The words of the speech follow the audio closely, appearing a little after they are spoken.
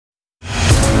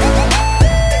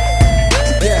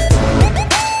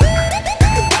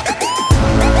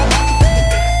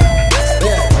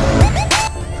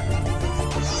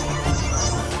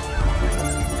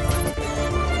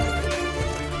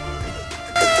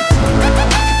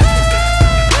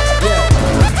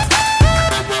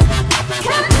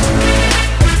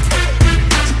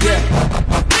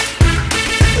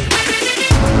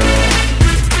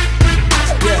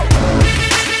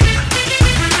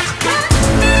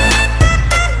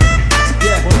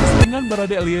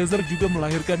Bharada Eliezer juga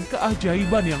melahirkan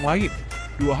keajaiban yang lain.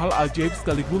 Dua hal ajaib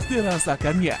sekaligus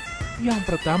dirasakannya. Yang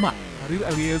pertama, karir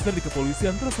Eliezer di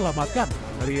kepolisian terselamatkan.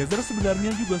 Eliezer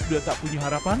sebenarnya juga sudah tak punya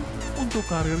harapan untuk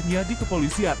karirnya di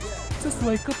kepolisian.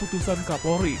 Sesuai keputusan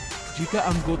Kapolri, jika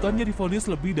anggotanya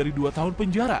divonis lebih dari 2 tahun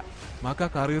penjara,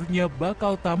 maka karirnya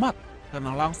bakal tamat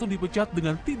karena langsung dipecat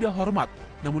dengan tidak hormat.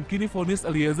 Namun kini vonis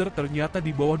Eliezer ternyata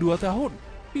di bawah 2 tahun,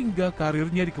 hingga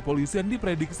karirnya di kepolisian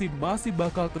diprediksi masih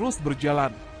bakal terus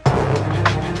berjalan.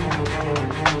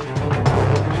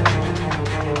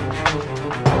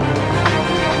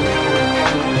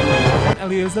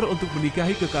 Eliezer untuk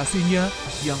menikahi kekasihnya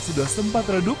yang sudah sempat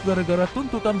redup gara-gara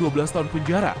tuntutan 12 tahun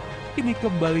penjara, kini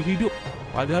kembali hidup.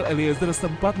 Padahal Eliezer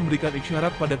sempat memberikan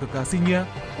isyarat pada kekasihnya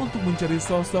untuk mencari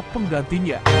sosok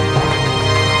penggantinya.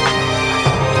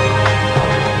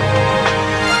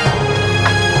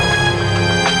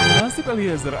 Nasib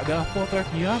Eliezer adalah potret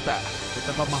nyata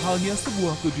betapa mahalnya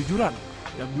sebuah kejujuran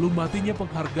dan belum matinya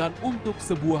penghargaan untuk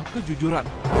sebuah kejujuran.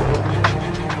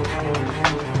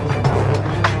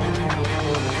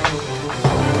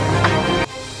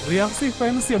 Reaksi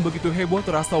fans yang begitu heboh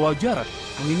terasa wajar,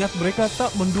 mengingat mereka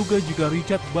tak menduga jika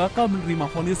Richard bakal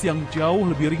menerima vonis yang jauh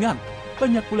lebih ringan.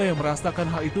 Banyak pula yang merasakan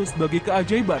hal itu sebagai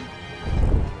keajaiban.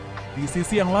 Di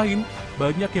sisi yang lain,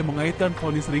 banyak yang mengaitkan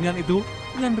vonis ringan itu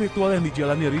dengan ritual yang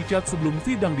dijalani Richard sebelum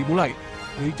sidang dimulai.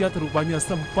 Richard rupanya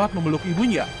sempat memeluk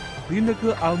ibunya,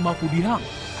 Rindeke Alma Pudihang,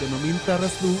 dan meminta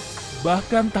restu.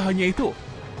 Bahkan tak hanya itu,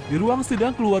 di ruang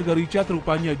sidang keluarga Richard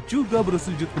rupanya juga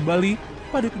bersujud kembali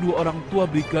pada kedua orang tua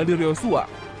Brigadir Yosua.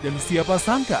 Dan siapa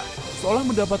sangka, seolah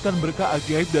mendapatkan berkah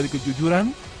ajaib dari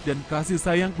kejujuran dan kasih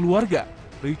sayang keluarga,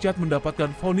 Richard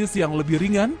mendapatkan vonis yang lebih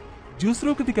ringan,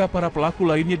 justru ketika para pelaku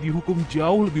lainnya dihukum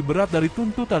jauh lebih berat dari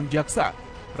tuntutan jaksa.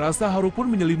 Rasa haru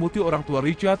pun menyelimuti orang tua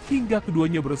Richard hingga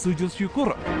keduanya bersujud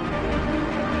syukur.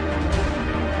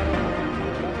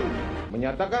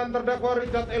 Menyatakan terdakwa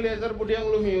Richard Eliezer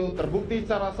terbukti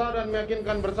secara sah dan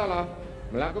meyakinkan bersalah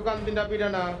melakukan tindak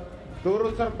pidana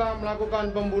turut serta melakukan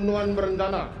pembunuhan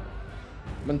berencana,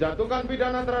 menjatuhkan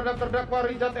pidana terhadap terdakwa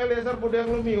Richard Eliezer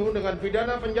dengan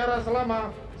pidana penjara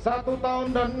selama 1 tahun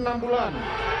dan 6 bulan.